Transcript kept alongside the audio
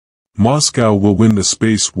Moscow will win the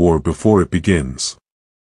space war before it begins.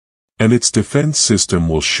 And its defense system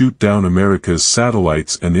will shoot down America's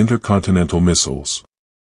satellites and intercontinental missiles.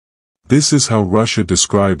 This is how Russia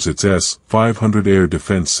describes its S-500 air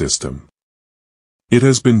defense system. It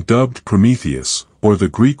has been dubbed Prometheus, or the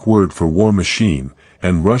Greek word for war machine,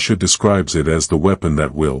 and Russia describes it as the weapon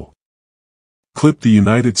that will clip the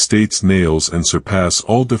United States nails and surpass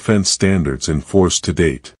all defense standards in force to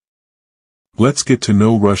date. Let's get to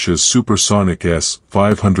know Russia's supersonic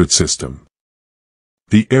S-500 system.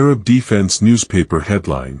 The Arab Defense newspaper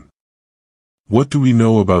headline. What do we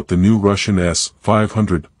know about the new Russian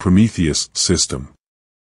S-500 Prometheus system?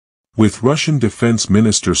 With Russian Defense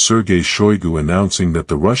Minister Sergei Shoigu announcing that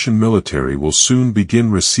the Russian military will soon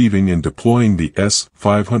begin receiving and deploying the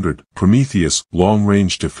S-500 Prometheus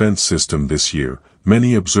long-range defense system this year,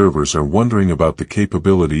 many observers are wondering about the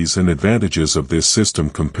capabilities and advantages of this system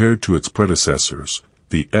compared to its predecessors,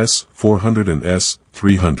 the S-400 and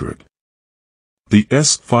S-300. The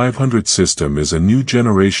S-500 system is a new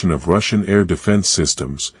generation of Russian air defense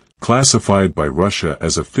systems, classified by Russia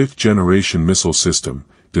as a fifth-generation missile system,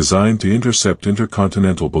 designed to intercept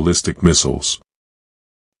intercontinental ballistic missiles.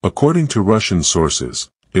 According to Russian sources,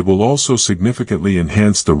 it will also significantly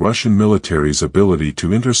enhance the Russian military's ability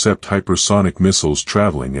to intercept hypersonic missiles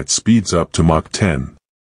traveling at speeds up to Mach 10.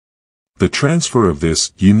 The transfer of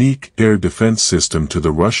this unique air defense system to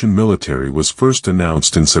the Russian military was first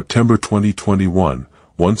announced in September 2021,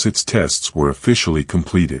 once its tests were officially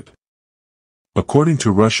completed. According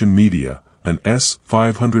to Russian media, an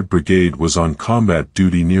S-500 brigade was on combat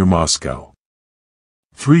duty near Moscow.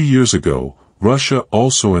 3 years ago, Russia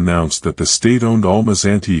also announced that the state-owned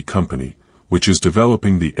Almaz-Antey company, which is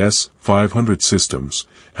developing the S-500 systems,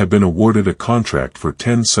 had been awarded a contract for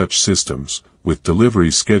 10 such systems, with delivery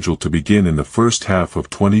scheduled to begin in the first half of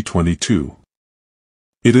 2022.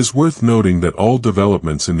 It is worth noting that all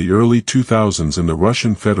developments in the early 2000s in the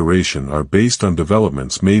Russian Federation are based on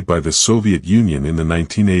developments made by the Soviet Union in the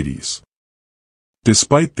 1980s.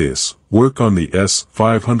 Despite this, work on the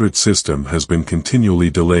S-500 system has been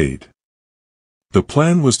continually delayed. The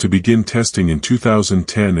plan was to begin testing in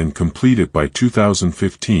 2010 and complete it by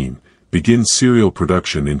 2015, begin serial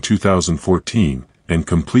production in 2014, and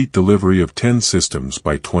complete delivery of 10 systems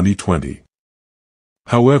by 2020.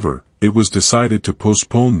 However, it was decided to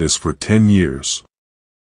postpone this for 10 years.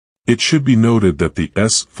 It should be noted that the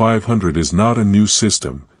S-500 is not a new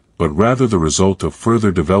system, but rather the result of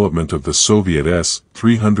further development of the Soviet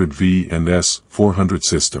S-300V and S-400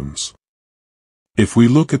 systems. If we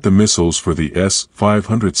look at the missiles for the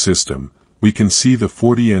S-500 system, we can see the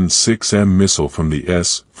 40N-6M missile from the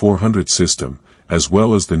S-400 system, as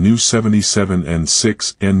well as the new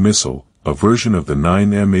 77N-6N missile, a version of the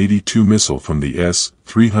 9M82 missile from the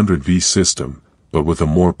S-300V system, but with a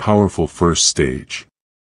more powerful first stage.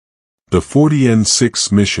 The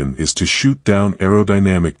 40N-6 mission is to shoot down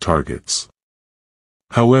aerodynamic targets.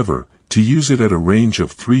 However, to use it at a range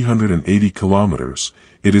of 380 kilometers,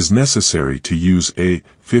 it is necessary to use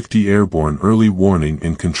A-50 airborne early warning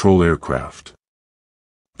and control aircraft.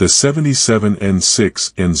 The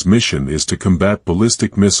 77N-6N's mission is to combat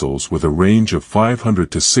ballistic missiles with a range of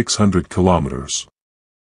 500 to 600 kilometers.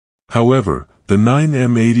 However, the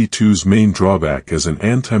 9M82's main drawback as an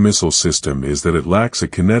anti-missile system is that it lacks a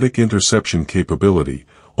kinetic interception capability,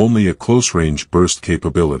 only a close-range burst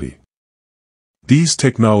capability. These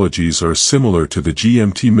technologies are similar to the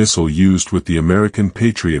GMT missile used with the American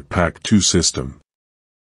Patriot PAC-2 system.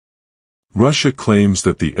 Russia claims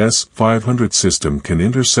that the S-500 system can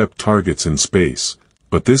intercept targets in space,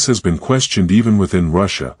 but this has been questioned even within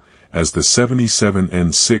Russia, as the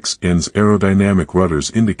 77N-6N's aerodynamic rudders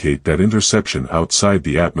indicate that interception outside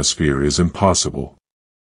the atmosphere is impossible.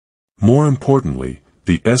 More importantly,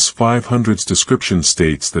 the S-500's description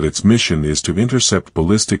states that its mission is to intercept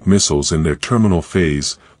ballistic missiles in their terminal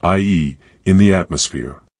phase, i.e., in the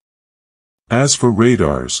atmosphere. As for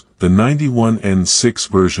radars, the 91N6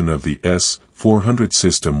 version of the S-400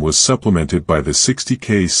 system was supplemented by the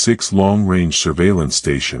 60K6 long-range surveillance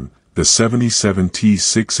station, the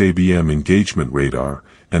 77T6 ABM engagement radar,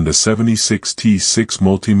 and the 76T6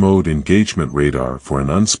 multi-mode engagement radar for an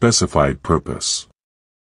unspecified purpose.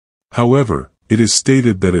 However, it is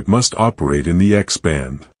stated that it must operate in the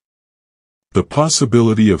X-band. The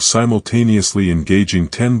possibility of simultaneously engaging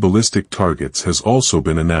 10 ballistic targets has also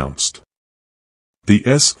been announced. The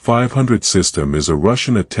S-500 system is a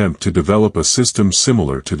Russian attempt to develop a system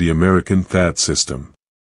similar to the American THAAD system.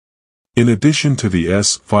 In addition to the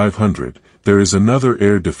S-500, there is another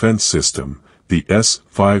air defense system, the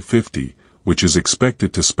S-550, which is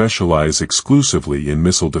expected to specialize exclusively in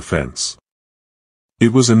missile defense.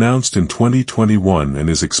 It was announced in 2021 and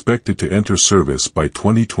is expected to enter service by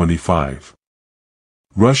 2025.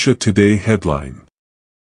 Russia Today headline.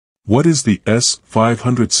 What is the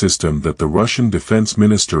S-500 system that the Russian defense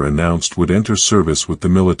minister announced would enter service with the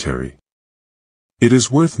military? It is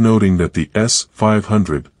worth noting that the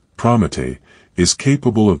S-500, Prometheus, is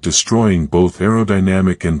capable of destroying both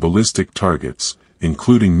aerodynamic and ballistic targets,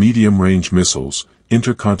 including medium-range missiles,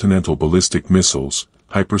 intercontinental ballistic missiles,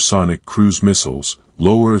 hypersonic cruise missiles,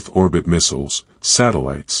 low-Earth orbit missiles,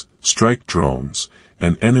 satellites, strike drones,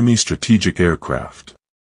 and enemy strategic aircraft.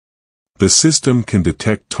 The system can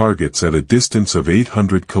detect targets at a distance of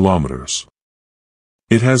 800 kilometers.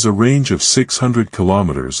 It has a range of 600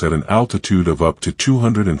 kilometers at an altitude of up to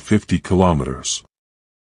 250 kilometers.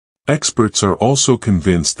 Experts are also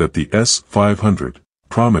convinced that the S-500,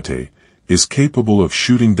 Prometheus, is capable of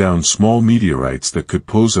shooting down small meteorites that could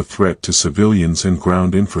pose a threat to civilians and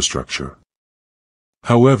ground infrastructure.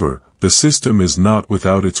 However, the system is not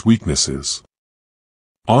without its weaknesses.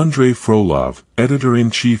 Andrei Frolov,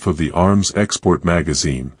 editor-in-chief of the Arms Export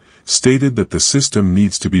magazine, stated that the system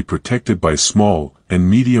needs to be protected by small and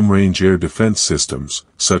medium-range air defense systems,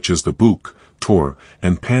 such as the Buk, Tor,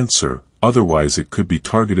 and Panzer, otherwise it could be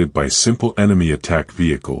targeted by simple enemy attack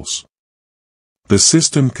vehicles. The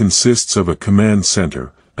system consists of a command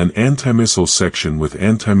center, an anti-missile section with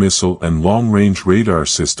anti-missile and long-range radar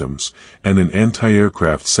systems, and an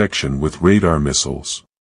anti-aircraft section with radar missiles.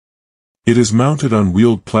 It is mounted on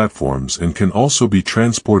wheeled platforms and can also be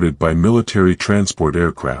transported by military transport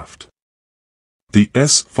aircraft. The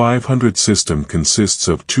S-500 system consists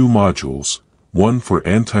of two modules, one for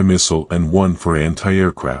anti-missile and one for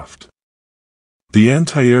anti-aircraft. The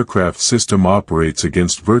anti-aircraft system operates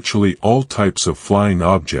against virtually all types of flying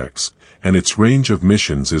objects, and its range of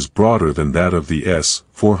missions is broader than that of the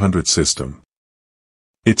S-400 system.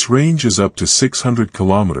 Its range is up to 600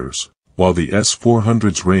 kilometers, while the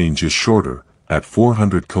S-400's range is shorter, at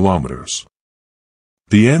 400 kilometers.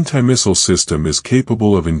 The anti-missile system is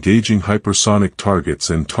capable of engaging hypersonic targets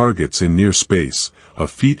and targets in near space, a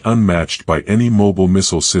feat unmatched by any mobile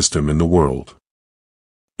missile system in the world.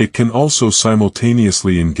 It can also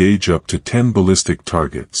simultaneously engage up to 10 ballistic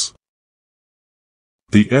targets.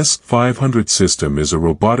 The S-500 system is a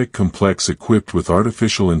robotic complex equipped with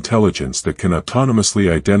artificial intelligence that can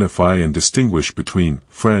autonomously identify and distinguish between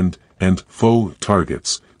friend and foe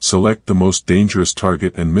targets, select the most dangerous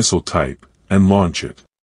target and missile type, and launch it.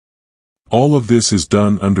 All of this is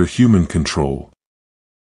done under human control.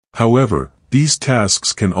 However, these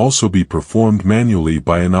tasks can also be performed manually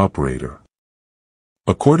by an operator.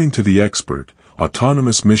 According to the expert,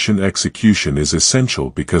 autonomous mission execution is essential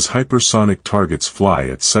because hypersonic targets fly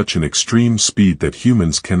at such an extreme speed that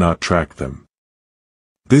humans cannot track them.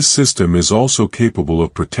 This system is also capable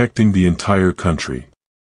of protecting the entire country.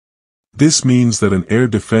 This means that an air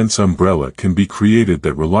defense umbrella can be created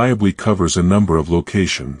that reliably covers a number of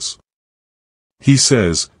locations. He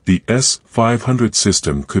says, the S-500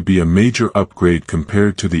 system could be a major upgrade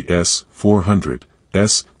compared to the S-400,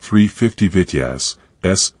 S-350 Vityaz,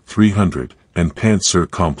 S-300, and Panzer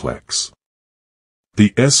complex.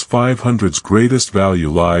 The S-500's greatest value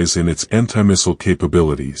lies in its anti-missile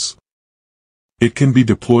capabilities. It can be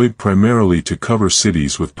deployed primarily to cover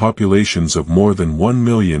cities with populations of more than 1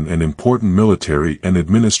 million and important military and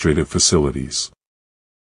administrative facilities.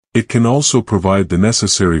 It can also provide the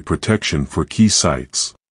necessary protection for key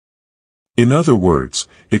sites. In other words,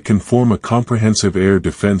 it can form a comprehensive air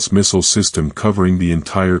defense missile system covering the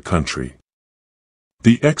entire country.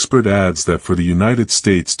 The expert adds that for the United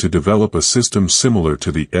States to develop a system similar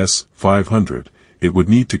to the S-500, it would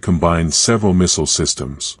need to combine several missile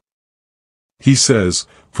systems. He says,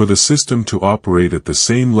 for the system to operate at the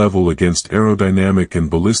same level against aerodynamic and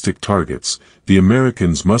ballistic targets, the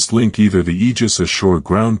Americans must link either the Aegis Ashore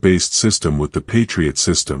ground-based system with the Patriot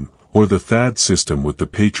system, or the THAAD system with the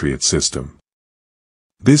Patriot system.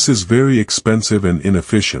 This is very expensive and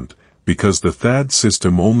inefficient, because the THAAD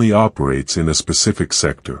system only operates in a specific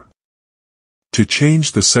sector. To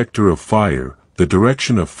change the sector of fire, the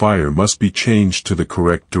direction of fire must be changed to the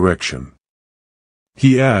correct direction.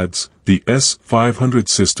 He adds, the S-500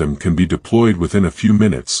 system can be deployed within a few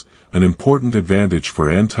minutes, an important advantage for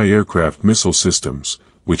anti-aircraft missile systems,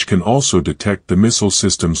 which can also detect the missile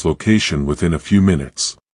system's location within a few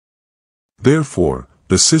minutes. Therefore,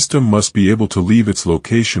 the system must be able to leave its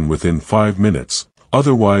location within 5 minutes,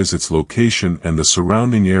 otherwise its location and the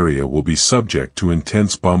surrounding area will be subject to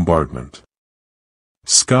intense bombardment.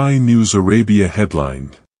 Sky News Arabia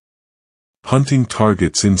headlined, Hunting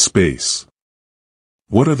Targets in Space.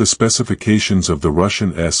 What are the specifications of the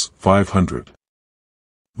Russian S-500?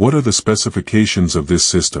 What are the specifications of this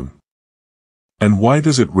system? And why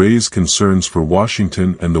does it raise concerns for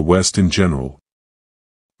Washington and the West in general?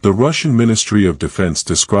 The Russian Ministry of Defense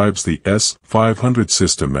describes the S-500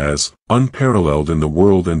 system as unparalleled in the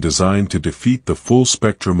world and designed to defeat the full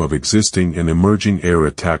spectrum of existing and emerging air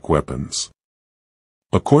attack weapons.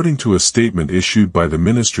 According to a statement issued by the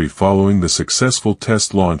ministry following the successful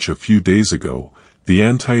test launch a few days ago, the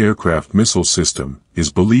anti-aircraft missile system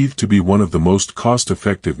is believed to be one of the most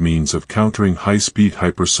cost-effective means of countering high-speed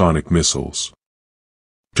hypersonic missiles.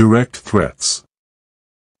 Direct threats.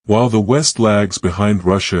 While the West lags behind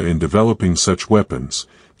Russia in developing such weapons,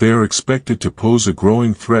 they are expected to pose a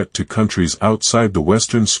growing threat to countries outside the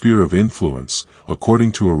Western sphere of influence,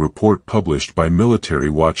 according to a report published by Military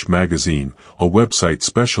Watch magazine, a website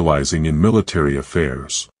specializing in military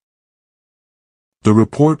affairs. The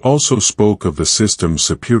report also spoke of the system's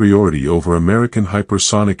superiority over American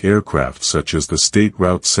hypersonic aircraft such as the State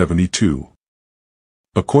Route 72.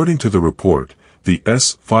 According to the report, the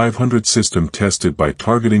S-500 system tested by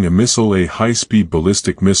targeting a missile, a high-speed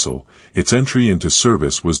ballistic missile. Its entry into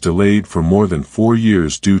service was delayed for more than 4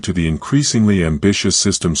 years due to the increasingly ambitious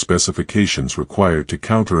system specifications required to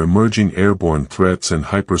counter emerging airborne threats and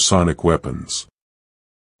hypersonic weapons.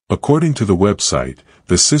 According to the website,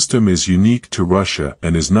 the system is unique to Russia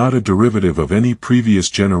and is not a derivative of any previous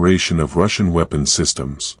generation of Russian weapons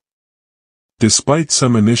systems. Despite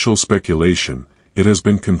some initial speculation, it has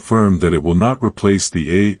been confirmed that it will not replace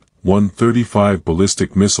the A-135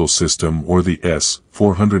 ballistic missile system or the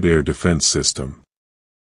S-400 air defense system.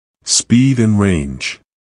 Speed and range.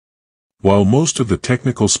 While most of the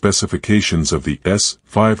technical specifications of the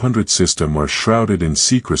S-500 system are shrouded in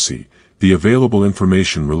secrecy, the available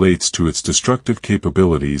information relates to its destructive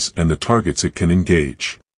capabilities and the targets it can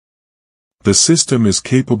engage. The system is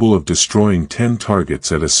capable of destroying 10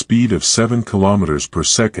 targets at a speed of 7 km per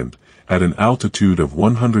second, at an altitude of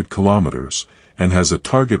 100 kilometers, and has a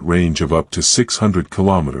target range of up to 600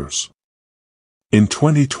 kilometers. In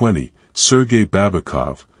 2020, Sergei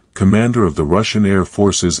Babakov, commander of the Russian Air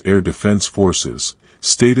Force's Air Defense Forces,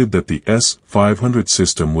 stated that the S-500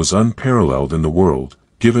 system was unparalleled in the world,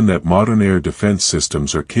 given that modern air defense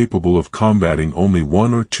systems are capable of combating only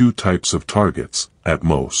 1 or 2 types of targets, at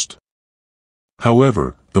most.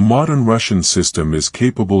 However, the modern Russian system is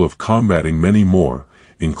capable of combating many more,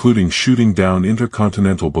 including shooting down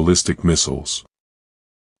intercontinental ballistic missiles.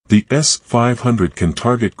 The S-500 can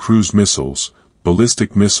target cruise missiles,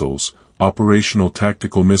 ballistic missiles, operational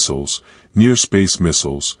tactical missiles, near-space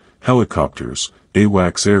missiles, helicopters,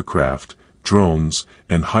 AWACS aircraft, drones,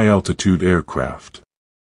 and high-altitude aircraft.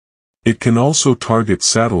 It can also target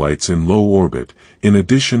satellites in low orbit, in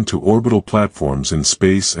addition to orbital platforms in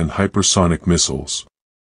space and hypersonic missiles.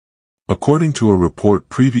 According to a report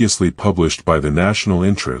previously published by the National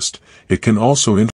Interest, it can also